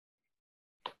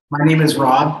My name is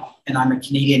Rob, and I'm a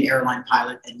Canadian airline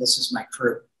pilot, and this is my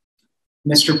crew.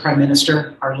 Mr. Prime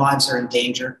Minister, our lives are in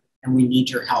danger, and we need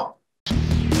your help.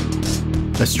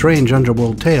 A strange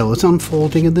underworld tale is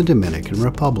unfolding in the Dominican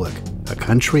Republic, a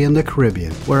country in the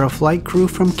Caribbean where a flight crew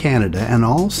from Canada and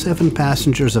all 7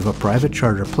 passengers of a private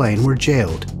charter plane were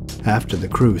jailed after the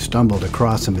crew stumbled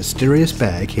across a mysterious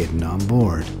bag hidden on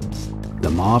board. The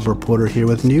Mob reporter here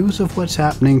with news of what's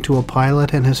happening to a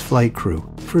pilot and his flight crew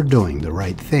for doing the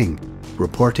right thing,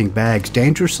 reporting bags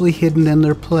dangerously hidden in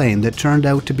their plane that turned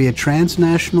out to be a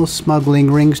transnational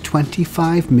smuggling ring's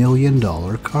 $25 million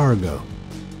cargo.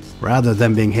 Rather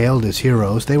than being hailed as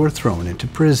heroes, they were thrown into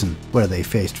prison, where they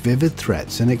faced vivid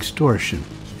threats and extortion.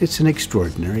 It's an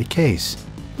extraordinary case.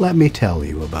 Let me tell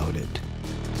you about it.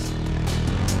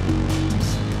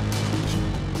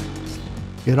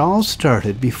 It all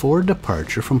started before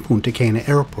departure from Punta Cana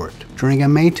airport during a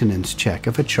maintenance check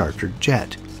of a chartered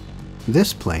jet.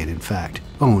 This plane, in fact,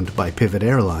 owned by Pivot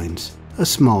Airlines, a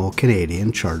small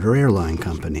Canadian charter airline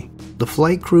company. The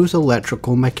flight crew's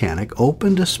electrical mechanic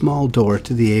opened a small door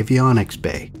to the avionics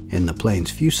bay in the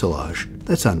plane's fuselage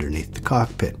that's underneath the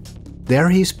cockpit. There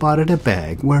he spotted a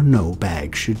bag where no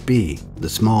bag should be. The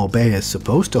small bay is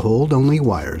supposed to hold only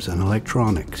wires and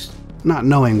electronics. Not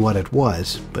knowing what it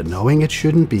was, but knowing it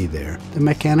shouldn't be there, the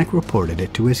mechanic reported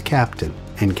it to his captain,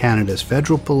 and Canada's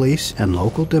federal police and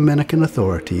local Dominican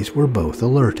authorities were both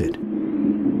alerted.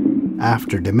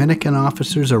 After Dominican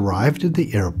officers arrived at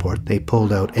the airport, they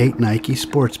pulled out 8 Nike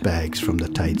sports bags from the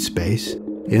tight space.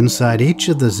 Inside each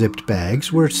of the zipped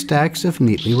bags were stacks of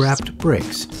neatly wrapped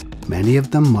bricks, many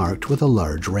of them marked with a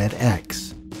large red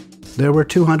X. There were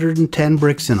 210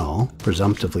 bricks in all,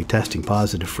 presumptively testing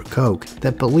positive for coke,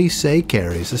 that police say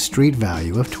carries a street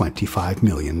value of $25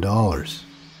 million.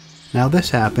 Now this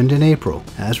happened in April,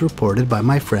 as reported by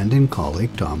my friend and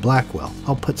colleague Tom Blackwell.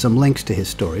 I'll put some links to his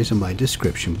stories in my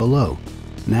description below.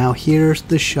 Now here's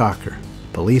the shocker.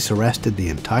 Police arrested the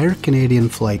entire Canadian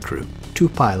flight crew, 2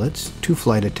 pilots, 2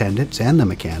 flight attendants and the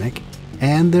mechanic,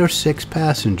 and their 6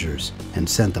 passengers, and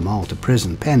sent them all to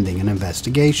prison pending an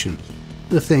investigation.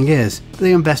 The thing is,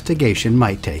 the investigation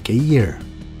might take a year.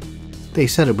 They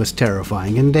said it was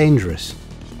terrifying and dangerous.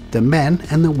 The men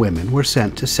and the women were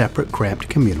sent to separate cramped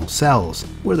communal cells,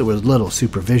 where there was little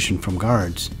supervision from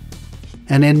guards.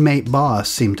 An inmate boss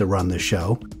seemed to run the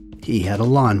show. He had a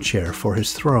lawn chair for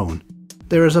his throne.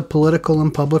 There is a political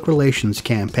and public relations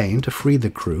campaign to free the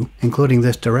crew, including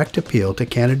this direct appeal to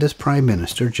Canada's Prime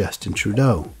Minister Justin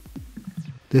Trudeau.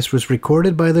 This was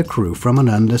recorded by the crew from an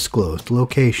undisclosed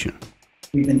location.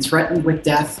 We've been threatened with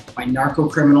death by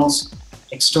narco-criminals,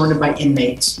 extorted by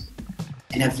inmates,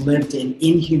 and have lived in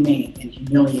inhumane and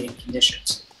humiliating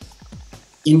conditions.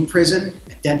 In prison,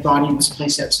 a dead body was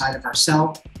placed outside of our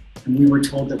cell, and we were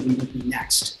told that we would be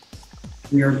next.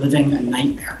 We are living a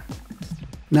nightmare.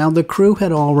 Now, the crew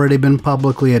had already been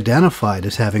publicly identified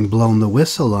as having blown the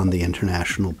whistle on the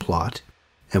international plot,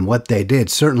 and what they did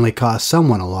certainly cost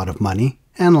someone a lot of money,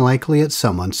 and likely it's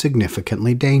someone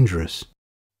significantly dangerous.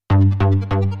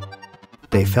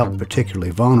 They felt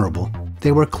particularly vulnerable.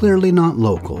 They were clearly not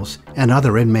locals, and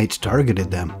other inmates targeted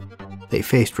them. They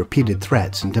faced repeated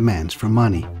threats and demands for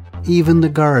money. Even the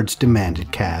guards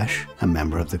demanded cash, a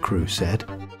member of the crew said.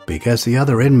 Because the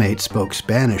other inmates spoke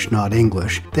Spanish, not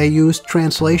English, they used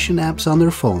translation apps on their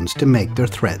phones to make their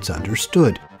threats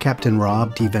understood, Captain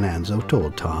Rob DiVinanzo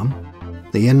told Tom.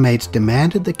 The inmates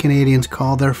demanded the Canadians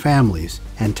call their families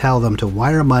and tell them to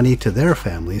wire money to their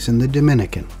families in the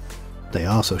Dominican. They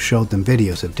also showed them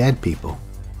videos of dead people.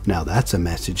 Now that's a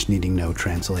message needing no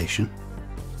translation.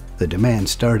 The demand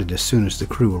started as soon as the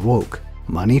crew awoke.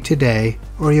 Money today,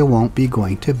 or you won't be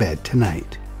going to bed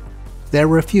tonight. Their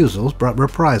refusals brought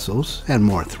reprisals and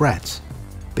more threats.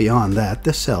 Beyond that,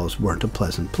 the cells weren't a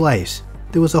pleasant place.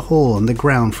 There was a hole in the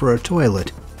ground for a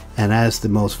toilet, and as the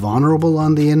most vulnerable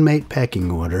on the inmate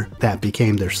pecking order, that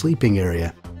became their sleeping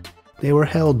area. They were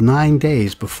held 9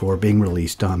 days before being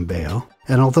released on bail,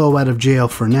 and although out of jail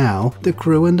for now, the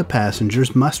crew and the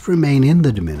passengers must remain in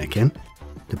the Dominican.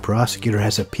 The prosecutor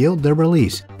has appealed their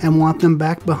release and want them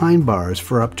back behind bars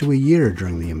for up to a year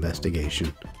during the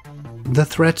investigation. The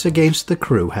threats against the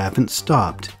crew haven't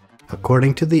stopped.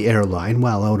 According to the airline,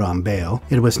 while out on bail,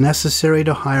 it was necessary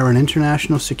to hire an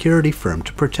international security firm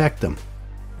to protect them.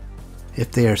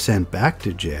 If they are sent back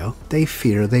to jail, they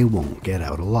fear they won't get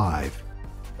out alive.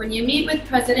 When you meet with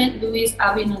President Luis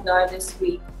Abinader this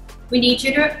week, we need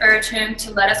you to urge him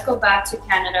to let us go back to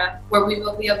Canada, where we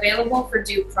will be available for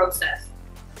due process.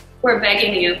 We're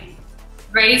begging you,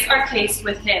 raise our case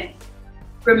with him.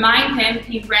 Remind him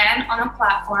he ran on a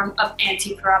platform of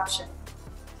anti-corruption.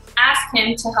 Ask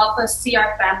him to help us see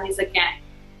our families again.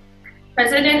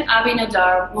 President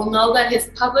Abinader will know that his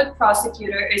public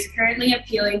prosecutor is currently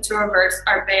appealing to reverse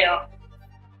our bail.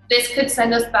 This could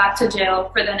send us back to jail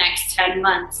for the next 10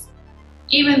 months,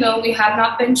 even though we have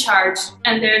not been charged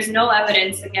and there is no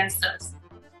evidence against us.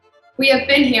 We have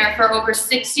been here for over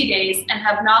 60 days and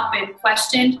have not been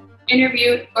questioned,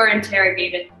 interviewed, or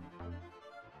interrogated.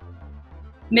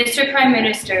 Mr. Prime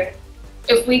Minister,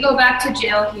 if we go back to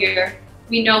jail here,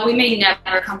 we know we may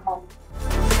never come home.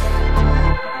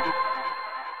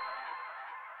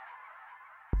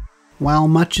 While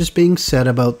much is being said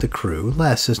about the crew,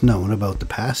 less is known about the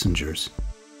passengers.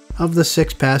 Of the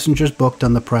 6 passengers booked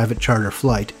on the private charter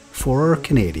flight, 4 are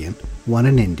Canadian, 1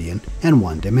 an Indian, and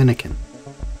 1 Dominican.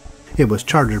 It was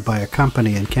chartered by a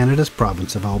company in Canada's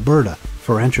province of Alberta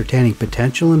for entertaining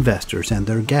potential investors and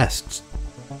their guests.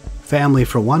 Family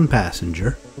for 1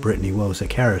 passenger, Brittany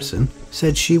Wozak Harrison,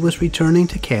 said she was returning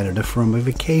to Canada from a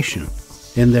vacation.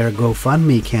 In their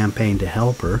GoFundMe campaign to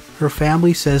help her, her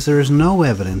family says there is no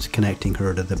evidence connecting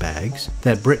her to the bags,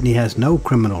 that Brittany has no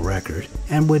criminal record,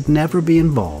 and would never be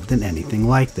involved in anything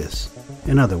like this.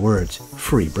 In other words,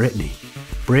 free Brittany.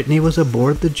 Brittany was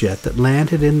aboard the jet that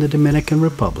landed in the Dominican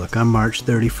Republic on March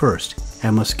 31st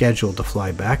and was scheduled to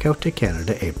fly back out to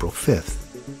Canada April 5th.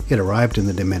 It arrived in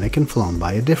the Dominican flown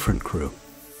by a different crew.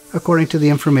 According to the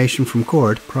information from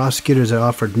court, prosecutors had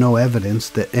offered no evidence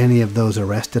that any of those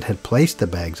arrested had placed the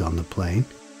bags on the plane,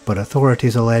 but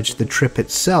authorities alleged the trip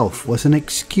itself was an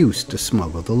excuse to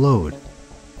smuggle the load.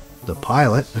 The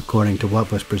pilot, according to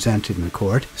what was presented in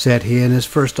court, said he and his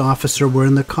first officer were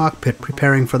in the cockpit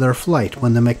preparing for their flight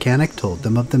when the mechanic told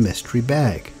them of the mystery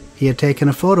bag. He had taken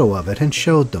a photo of it and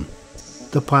showed them.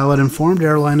 The pilot informed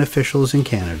airline officials in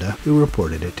Canada, who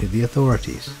reported it to the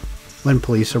authorities. When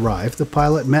police arrived, the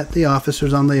pilot met the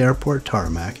officers on the airport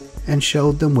tarmac and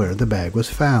showed them where the bag was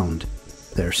found.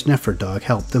 Their sniffer dog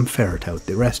helped them ferret out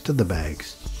the rest of the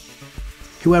bags.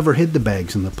 Whoever hid the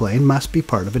bags in the plane must be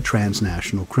part of a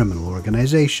transnational criminal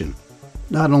organization.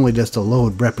 Not only does the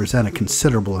load represent a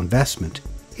considerable investment,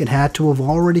 it had to have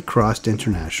already crossed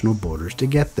international borders to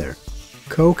get there.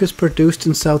 Coke is produced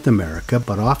in South America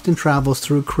but often travels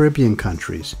through Caribbean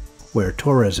countries, where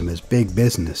tourism is big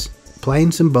business.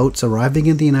 Planes and boats arriving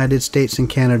in the United States and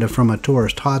Canada from a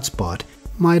tourist hotspot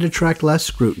might attract less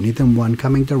scrutiny than one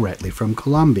coming directly from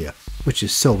Colombia, which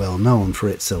is so well known for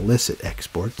its illicit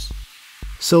exports.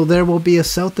 So there will be a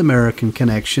South American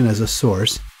connection as a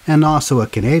source, and also a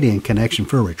Canadian connection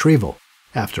for retrieval.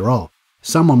 After all,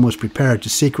 someone was prepared to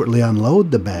secretly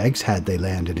unload the bags had they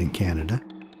landed in Canada.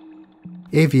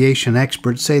 Aviation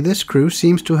experts say this crew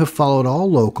seems to have followed all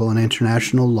local and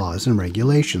international laws and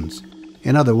regulations.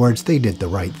 In other words, they did the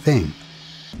right thing.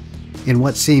 In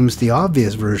what seems the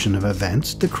obvious version of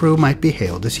events, the crew might be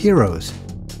hailed as heroes.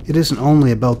 It isn't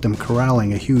only about them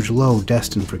corralling a huge load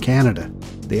destined for Canada.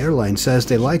 The airline says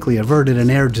they likely averted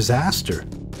an air disaster.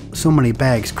 So many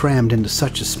bags crammed into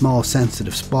such a small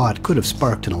sensitive spot could have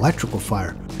sparked an electrical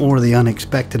fire, or the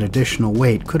unexpected additional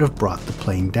weight could have brought the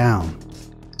plane down.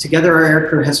 Together, our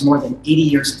aircrew has more than 80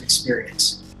 years of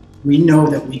experience. We know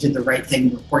that we did the right thing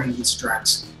in reporting these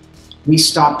drugs. We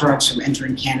stopped drugs from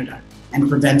entering Canada and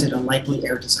prevented a likely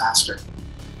air disaster.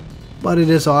 But it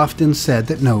is often said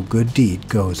that no good deed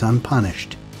goes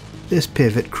unpunished. This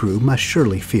Pivot crew must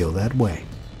surely feel that way.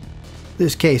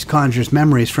 This case conjures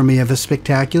memories for me of a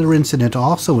spectacular incident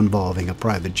also involving a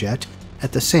private jet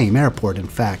at the same airport, in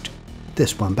fact,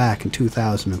 this one back in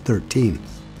 2013.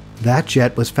 That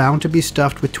jet was found to be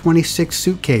stuffed with 26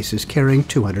 suitcases carrying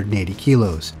 280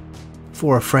 kilos.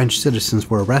 4 French citizens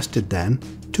were arrested then,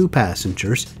 2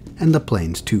 passengers, and the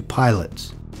plane's 2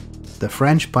 pilots. The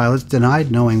French pilots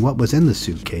denied knowing what was in the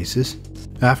suitcases.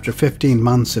 After 15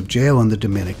 months of jail in the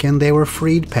Dominican, they were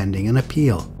freed pending an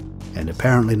appeal, and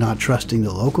apparently not trusting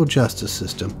the local justice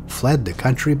system, fled the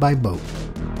country by boat.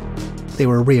 They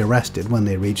were rearrested when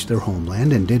they reached their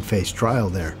homeland and did face trial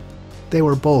there. They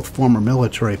were both former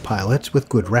military pilots with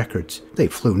good records. They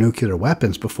flew nuclear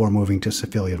weapons before moving to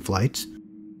civilian flights.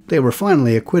 They were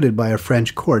finally acquitted by a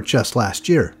French court just last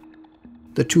year.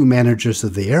 The 2 managers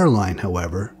of the airline,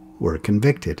 however, were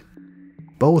convicted.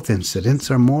 Both incidents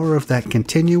are more of that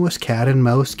continuous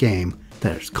cat-and-mouse game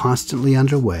that is constantly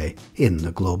underway in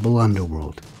the global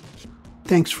underworld.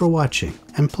 Thanks for watching,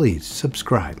 and please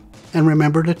subscribe, and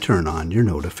remember to turn on your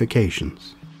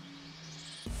notifications.